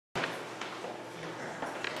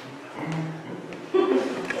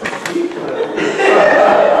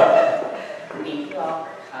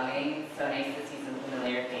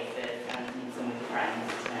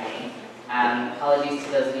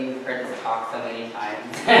many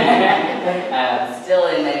times. Still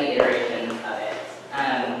in many iterations of it.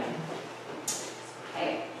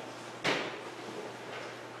 Okay.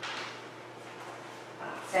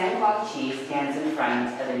 Sang Huang-chi stands in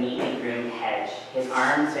front of a neatly groomed hedge, his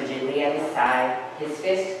arms rigidly at his side, his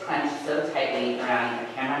fist clenched so tightly around a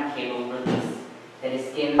camera cable release that his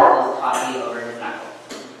skin pulls tautly over his knuckles.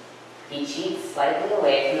 He cheats slightly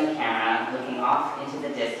away from the camera, looking off into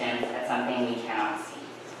the distance at something we cannot see.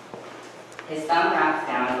 His thumb wraps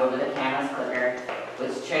down over the camera's clicker,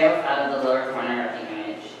 which trails out of the lower corner of the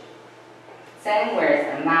image. Sang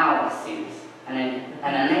wears a Mao suit, an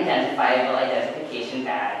unidentifiable identification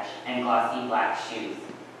badge, and glossy black shoes.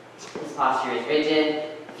 His posture is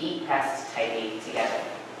rigid, feet pressed tightly together.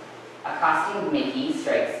 A costumed Mickey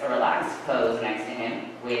strikes a relaxed pose next to him,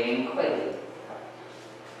 waving coyly.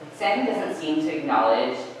 Sang doesn't seem to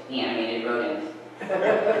acknowledge the animated rodent.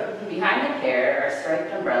 Behind the pair are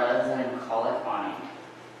striped umbrellas and a bucolic awning.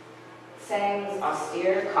 Sang's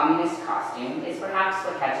austere communist costume is perhaps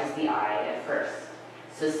what catches the eye at first,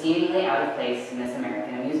 so seemingly out of place in this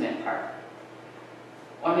American amusement park.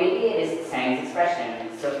 Or maybe it is Sang's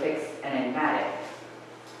expression, so fixed and enigmatic.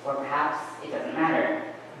 Or perhaps it doesn't matter.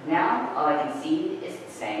 Now, all I can see is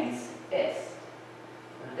Sang's fist.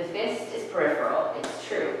 The fist is peripheral, it's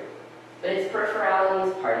true, but its peripherality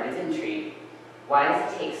is part of its intrigue. Why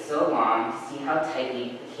does it take so long to see how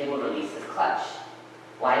tightly the cable release is clutched?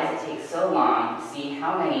 Why does it take so long to see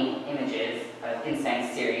how many images in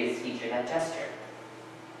Sang's series feature that gesture?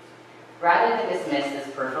 Rather than dismiss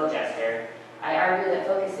this peripheral gesture, I argue that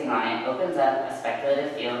focusing on it opens up a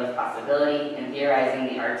speculative field of possibility in theorizing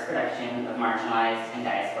the art's production of marginalized and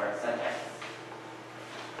diasporic subjects.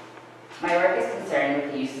 My work is concerned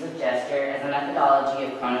with the uses of gesture as a methodology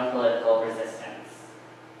of chronopolitical resistance.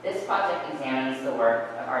 This project examines the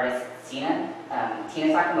work of artists Tina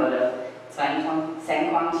Takemoto, Sang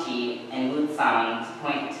Huang-chi, and Wu Tsang to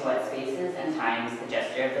point to what spaces and times the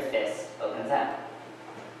gesture of the fist opens up.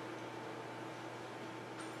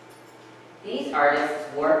 These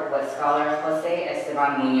artists warp what scholar Jose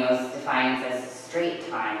Esteban Munoz defines as straight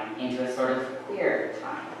time into a sort of queer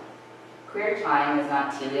time. Queer time is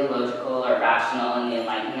not teleological or rational in the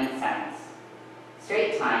Enlightenment sense.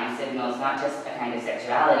 Straight time signals not just a kind of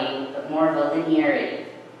sexuality, but more of a linearity.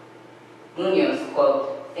 Munoz,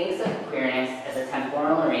 quote, thinks of queerness as a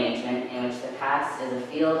temporal arrangement in which the past is a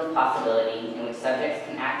field of possibility in which subjects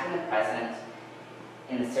can act in the present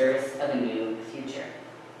in the service of a new future.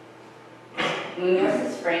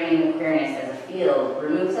 Munoz's framing of queerness as a field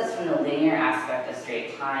removes us from the linear aspect of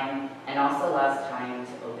straight time and also allows time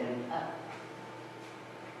to open up.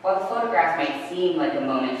 While the photograph might seem like a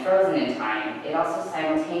moment frozen in time, it also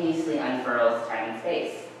simultaneously unfurls time and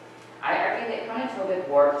space. I argue that chronotropic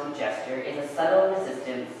warp through gesture is a subtle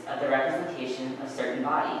resistance of the representation of certain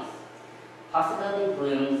bodies. Possibility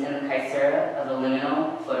blooms in the caesura of a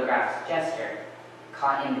liminal photographed gesture.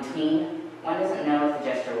 Caught in between, one doesn't know if the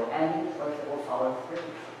gesture will end or if it will follow through.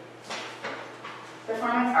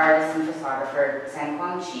 Performance artist and photographer Sang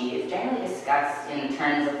Huang-chi is generally discussed in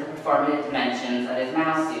terms of the performative dimensions of his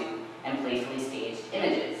Mao suit and playfully staged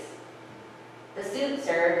images. The suit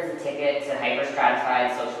served as a ticket to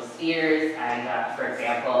hyper-stratified social spheres, and for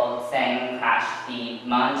example, Sang crashed the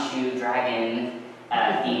Manchu Dragon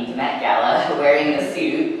themed Met Gala wearing the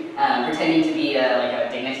suit, pretending to be like a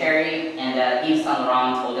dignitary, and Yves Saint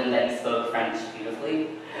Laurent told him that he spoke French beautifully.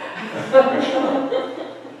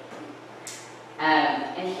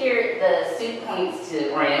 And here, the suit points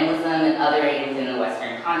to Orientalism and othering within the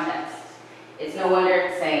Western context. It's no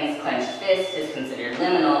wonder Sang's clenched fist is considered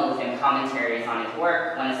liminal within commentaries on his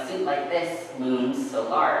work when a suit like this looms so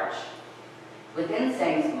large. Within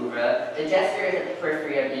Sang's oeuvre, the gesture is at the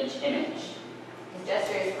periphery of each image. His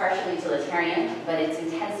gesture is partially utilitarian, but its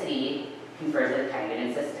intensity confers a kind of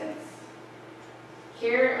insistence.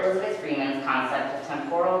 Here, Elizabeth Freeman's concept of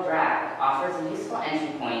temporal drag offers a useful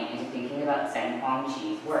entry point into thinking about Sang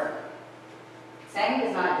Huang-chi's work. Sang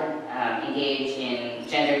does not engage in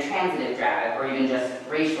gender-transitive drag or even just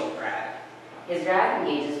racial drag. His drag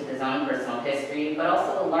engages with his own personal history, but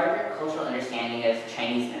also the larger cultural understanding of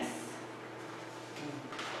Chineseness.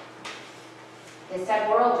 His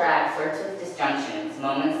temporal drag flirts with disjunctions,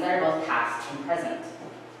 moments that are both past and present.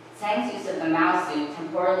 Sang's use of the Mao suit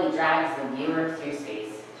temporally drags the viewer through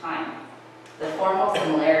space-time. The formal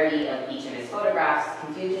similarity of each of his photographs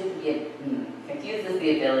confuses the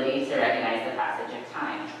ability to recognize the passage of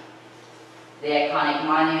time. The iconic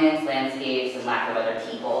monuments, landscapes, and lack of other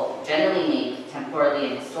people generally make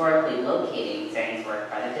temporally and historically locating Sang's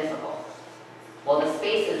work rather difficult. While the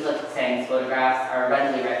spaces of Sang's photographs are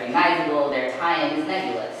readily recognizable, their time is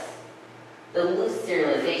nebulous. The loose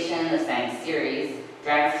serialization of Tsang's series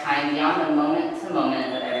drags time beyond the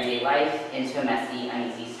moment-to-moment of everyday life into a messy,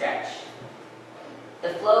 uneasy stretch. The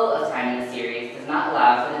flow of time in the series does not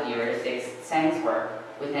allow for the viewer to fix Tsang's work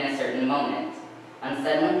within a certain moment,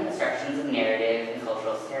 unsettling constructions of narrative and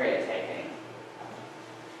cultural stereotyping.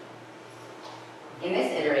 In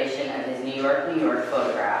this iteration of his New York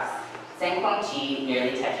photographs, Tsang Kuang-chi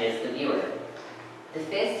merely touches the viewer. The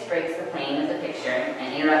fist breaks the plane of the picture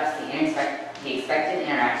and interrupts the expected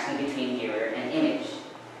interaction between viewer and image.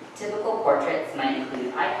 Typical portraits might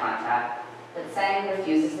include eye contact, but Tsang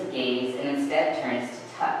refuses the gaze and instead turns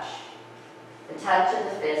to touch. The touch of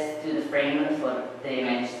the fist through the frame of the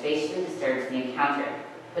image spatially disturbs the encounter,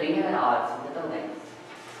 putting him at odds with the buildings.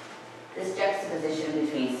 This juxtaposition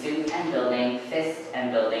between suit and building, fist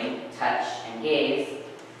and building, touch and gaze,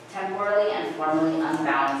 temporally and formally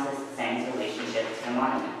unbalances Tsang's relationship to the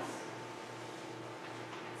monuments.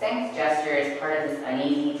 Tsang's gesture is part of this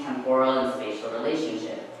uneasy temporal and spatial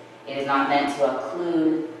relationship. It is not meant to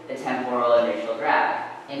occlude the temporal and racial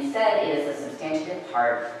drag. Instead, it is a substantiative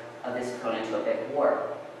part of this chronotopic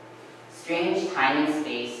warp. Strange time and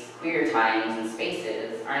space, queer times and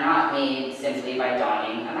spaces, are not made simply by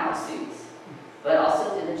donning a mouse suit, but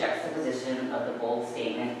also through the juxtaposition of the bold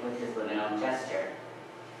statement with his liminal gesture.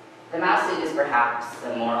 The mouse suit is perhaps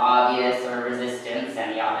a more obvious or resistant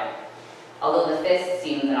semiotic. Although the fist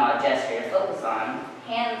seems an odd gesture to focus on,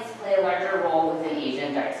 hands play a larger role within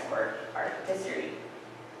Asian diasporic art history.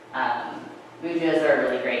 Mudras are a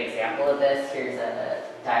really great example of this. Here's a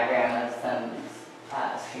diagram of some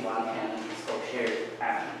Sri Lankan sculpture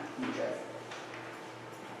mudras.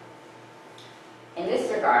 In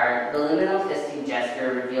this regard, the liminal fisting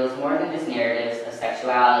gesture reveals more than just narratives of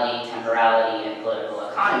sexuality, temporality, and political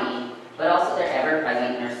economy, but also their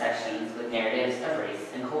ever-present intersections with narratives of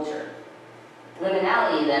race and culture.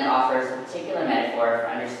 Liminality then offers a particular metaphor for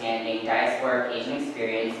understanding diasporic Asian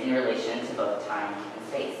experience in relation to both time and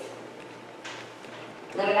space.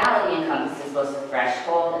 Liminality encompasses both the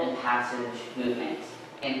threshold and passage movement.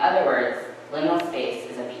 In other words, liminal space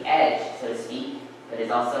is at the edge, so to speak, but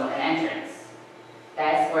is also an entrance.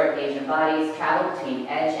 Diasporic Asian bodies travel between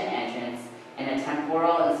edge and entrance in a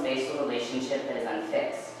temporal and spatial relationship that is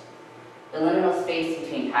unfixed. The liminal space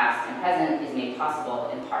between past and present is made possible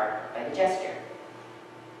in part by the gesture.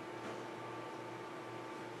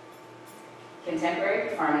 Contemporary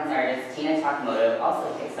performance artist Tina Takemoto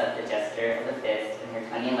also picks up the gesture of the fist in her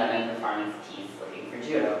 2011 performance piece, Looking for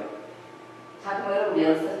Jiro. Takemoto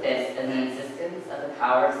wields the fist as an insistence of the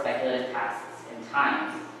power of speculative pasts and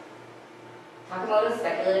times. Takemoto's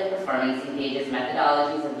speculative performance engages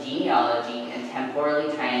methodologies of genealogy and temporally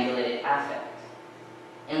triangulated affect.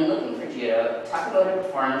 In Looking for Jiro, Takemoto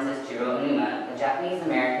performs as Jiro Onuma, a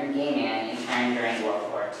Japanese-American gay man interned during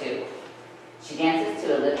World War II. She dances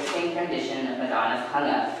to a lip-sync rendition of Madonna's Hung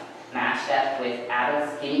Up, mashed up with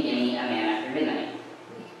ABBA's Gimme Gimme, A Man After Midnight.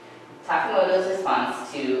 Takemoto's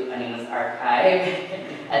response to Onuma's archive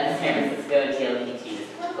at the San Francisco GLBT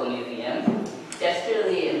History Museum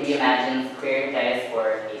gesturally reimagines queer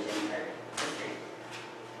diasporic Asian art history.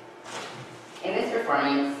 In this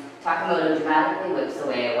performance, Takemoto dramatically whips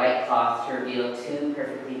away a white cloth to reveal two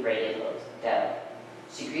perfectly braided lobes of dough.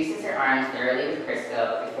 She greases her arms thoroughly with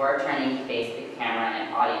Crisco before turning to face the camera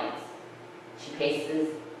and audience. She places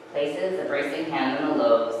a bracing hand on the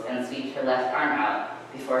lobes and sweeps her left arm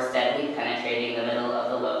out before steadily penetrating the middle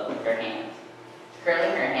of the lobe with her hand.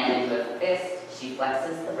 Curling her hand into a fist, she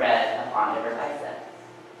flexes the bread up onto her bicep.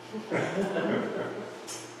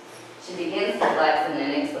 She begins to flex and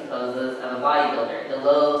mimics the poses of a bodybuilder, the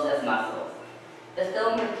lobes as muscles. The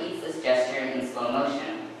film repeats this gesture in slow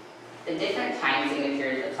motion. The different time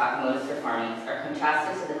signatures of Takemoto's performance are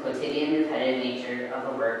contrasted to the quotidian repetitive nature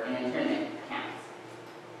of the work in internment camps.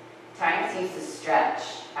 Time seems to stretch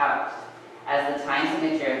out as the time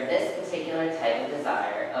signature of this particular type of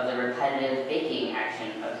desire, of the repetitive baking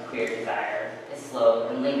action of the queer desire, is slow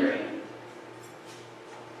and lingering.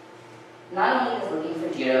 Not only does Looking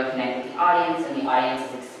for Jiro connect with the audience and the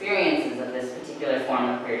audience's experiences of this particular form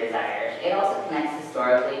of queer desire, it also connects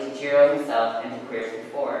historically to Jiro himself and to queers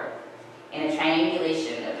before. In a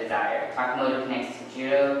triangulation of desire, Takemoto connects to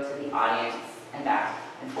Jiro, to the audience, and back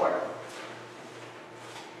and forth.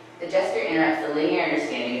 The gesture interrupts the linear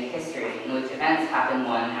understanding of history in which events happen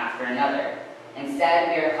one after another.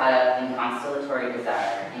 Instead, we are caught up in constellatory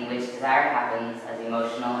desire, in which desire happens as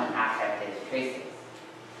emotional and affective traces.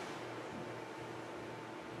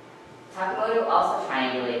 Takemoto also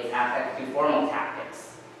triangulates affect through formal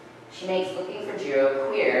tactics. She makes Looking for Jiro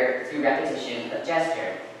queer through repetition of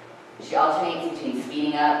gesture. She alternates between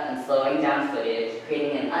speeding up and slowing down footage,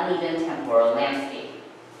 creating an uneven temporal landscape.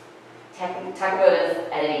 Takemoto's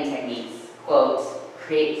editing techniques, quote,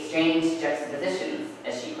 create strange juxtapositions,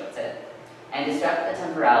 as she puts it, and disrupt the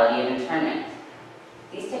temporality of internment.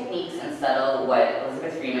 These techniques unsettle what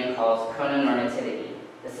Elizabeth Freeman calls chrononormativity,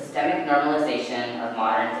 the systemic normalization of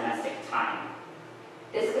modern domestic time.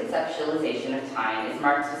 This conceptualization of time is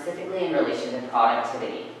marked specifically in relation to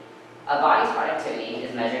productivity. A body's productivity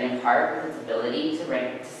is measured in part with its ability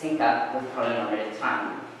to sync up with chrononormative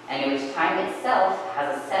time, and in which time itself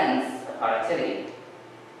has a sense of productivity.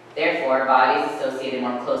 Therefore, bodies associated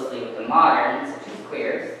more closely with the modern, such as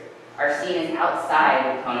queers, are seen as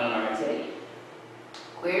outside of chrononormativity.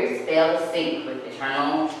 Queers fail to sync with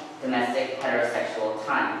eternal, domestic, heterosexual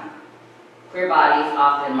time. Queer bodies,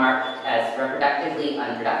 often marked as reproductively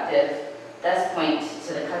unproductive, thus point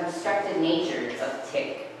to the constructed natures of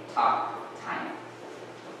tick-tock time.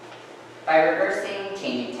 By reversing,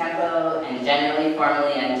 changing tempo, and generally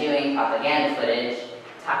formally undoing propaganda footage,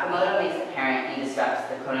 Takemoto makes apparent and disrupts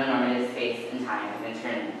the chrononormative space and time of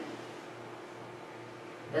internment.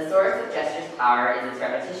 The source of gesture's power is its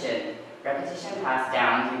repetition passed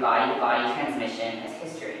down through body-to-body transmission as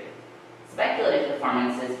history. Speculative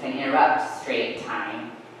performances can interrupt straight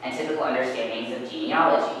time and typical understandings of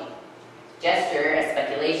genealogy. Gesture, as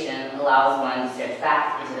speculation, allows one to stretch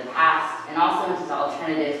back into the past and also into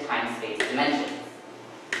alternative time-space dimensions.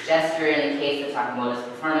 Gesture, in the case of Takemoto's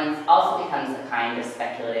performance, also becomes a kind of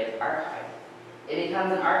speculative archive. It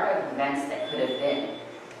becomes an archive of events that could have been.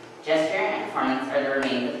 Gesture and performance are the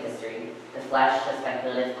remains of history, the flesh of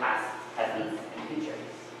speculative past, presents, and futures.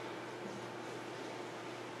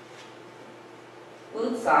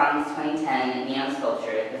 Wu Tsang's 2010 neon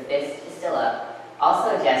sculpture, The Fist is Still Up,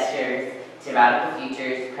 also gestures to radical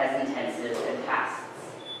futures, present tenses, and pasts.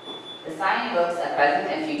 The sign invokes a present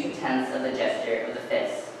and future tense of the gesture of the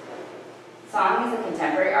fist. Tsang is a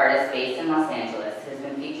contemporary artist based in Los Angeles who has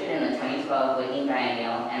been featured in the 2012 Whitney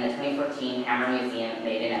Biennial and the 2014 Hammer Museum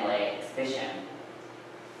Made in LA exhibition.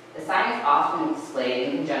 The sign is often displayed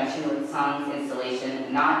in conjunction with Tsang's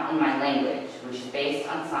installation Not in My Language, which is based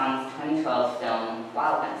on Tsang's 2012 film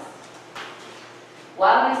Wildness.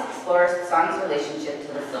 Wildness explores Tsang's relationship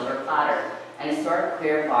to the Silver Platter, an historic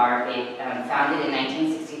queer bar founded in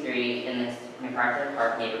 1963 in the MacArthur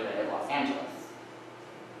Park neighborhood of Los Angeles.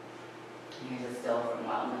 Here's a still from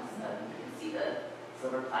Wildness, so you can see the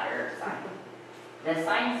Silver Platter sign. The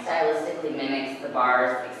sign stylistically mimics the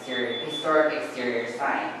bar's historic exterior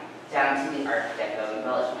sign, down to the Art Deco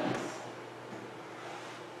embellishments.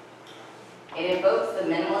 It invokes the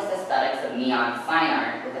minimalist aesthetics of neon sign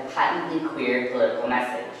art with a patently queer political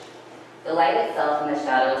message. The light itself and the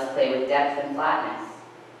shadows play with depth and flatness.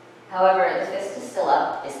 However, The Fist is Still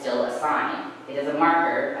Up is still a sign. It is a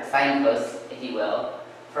marker, a signpost, if you will,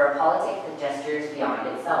 for a politic that gestures beyond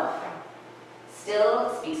itself.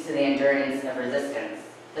 Still speaks to the endurance of resistance.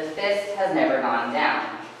 The fist has never gone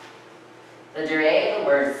down. The durée of the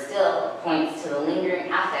word still points to the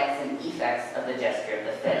lingering affects and effects of the gesture of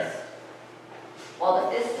the fist. While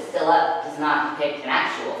The Fist is Still Up does not depict an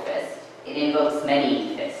actual fist, it invokes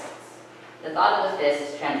many fists. The thought of the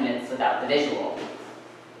fist transmits without the visual.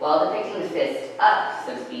 While depicting the fist up,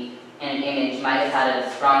 so to speak, in an image might have had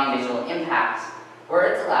a strong visual impact,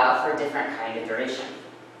 words allow for a different kind of duration.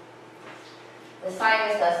 The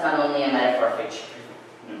sign is thus not only a metaphor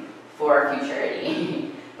for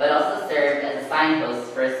futurity, but also served as a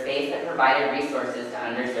signpost for a space that provided resources to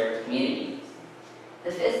underserved communities.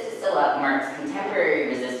 The Fist is Still Up marks contemporary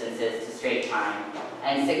resistances to straight time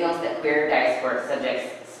and signals that queer diasporic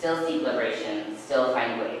subjects still seek liberation, still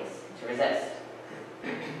find ways to resist.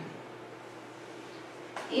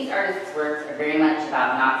 These artists' works are very much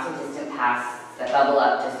about not-so-distant pasts that bubble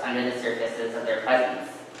up just under the surfaces of their presence.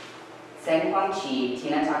 Seng Guangqi,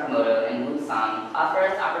 Tina Takemoto, and Wu Tsang offer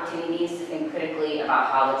us opportunities to think critically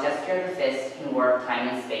about how the gesture of the fist can warp time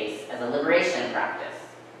and space as a liberation practice.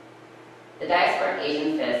 The diasporic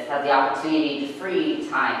Asian fist has the opportunity to free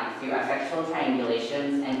time through affectual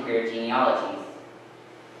triangulations and queer genealogies.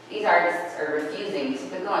 These artists are refusing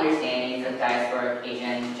typical understandings of diasporic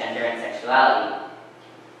Asian gender and sexuality.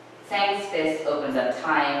 Seng's fist opens up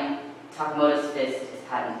time, Takemoto's fist is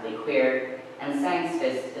patently queer, and Seng's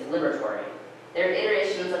fist is liberatory. Their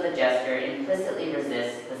iterations of the gesture implicitly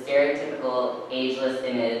resist the stereotypical ageless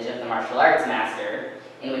image of the martial arts master,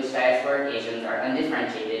 in which diasporic Asians are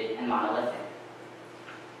undifferentiated and monolithic.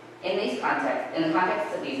 In the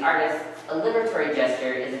context of these artists, a liberatory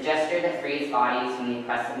gesture is a gesture that frees bodies from the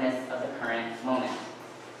oppressiveness of the current moment.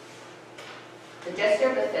 The gesture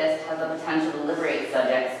of the fist has the potential to liberate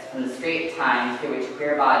subjects from the straight time through which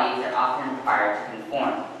queer bodies are often required to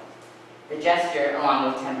conform. The gesture,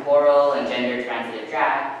 along with temporal and gender-transitive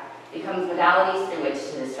drag, becomes modalities through which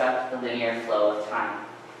to disrupt the linear flow of time.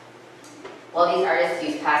 While these artists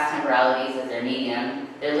use past temporalities as their medium,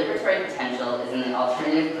 their liberatory potential is in the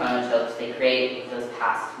alternative chronotopes they create with those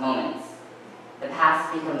past moments. The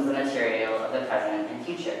past becomes the material of the present and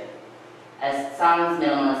future. As Sam's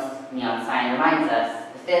minimalist neon sign reminds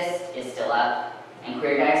us, the fist is still up, and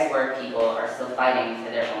queer diasporic people are still fighting for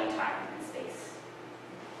their own time.